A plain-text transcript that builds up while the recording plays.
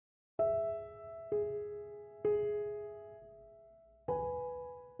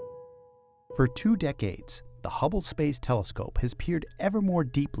For 2 decades, the Hubble Space Telescope has peered ever more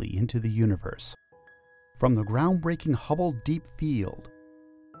deeply into the universe. From the groundbreaking Hubble Deep Field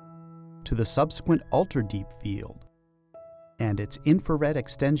to the subsequent Ultra Deep Field and its infrared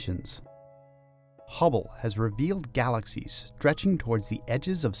extensions, Hubble has revealed galaxies stretching towards the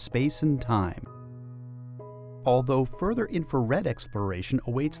edges of space and time. Although further infrared exploration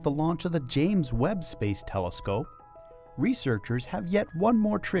awaits the launch of the James Webb Space Telescope, researchers have yet one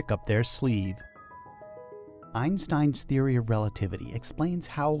more trick up their sleeve. Einstein's theory of relativity explains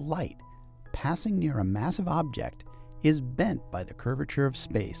how light, passing near a massive object, is bent by the curvature of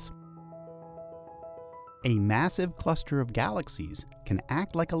space. A massive cluster of galaxies can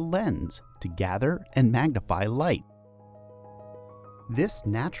act like a lens to gather and magnify light. This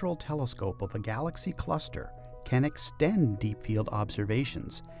natural telescope of a galaxy cluster can extend deep field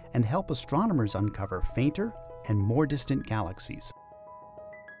observations and help astronomers uncover fainter and more distant galaxies.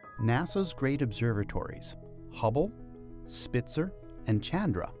 NASA's great observatories, Hubble, Spitzer, and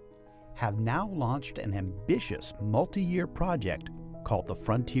Chandra, have now launched an ambitious multi-year project called the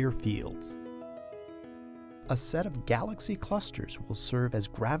Frontier Fields. A set of galaxy clusters will serve as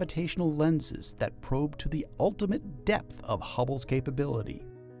gravitational lenses that probe to the ultimate depth of Hubble's capability,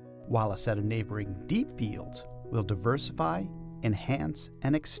 while a set of neighboring deep fields will diversify, enhance,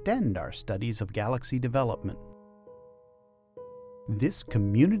 and extend our studies of galaxy development. This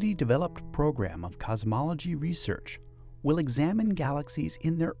community-developed program of cosmology research will examine galaxies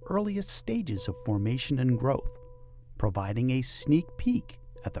in their earliest stages of formation and growth, providing a sneak peek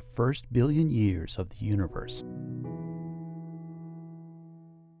at the first billion years of the universe.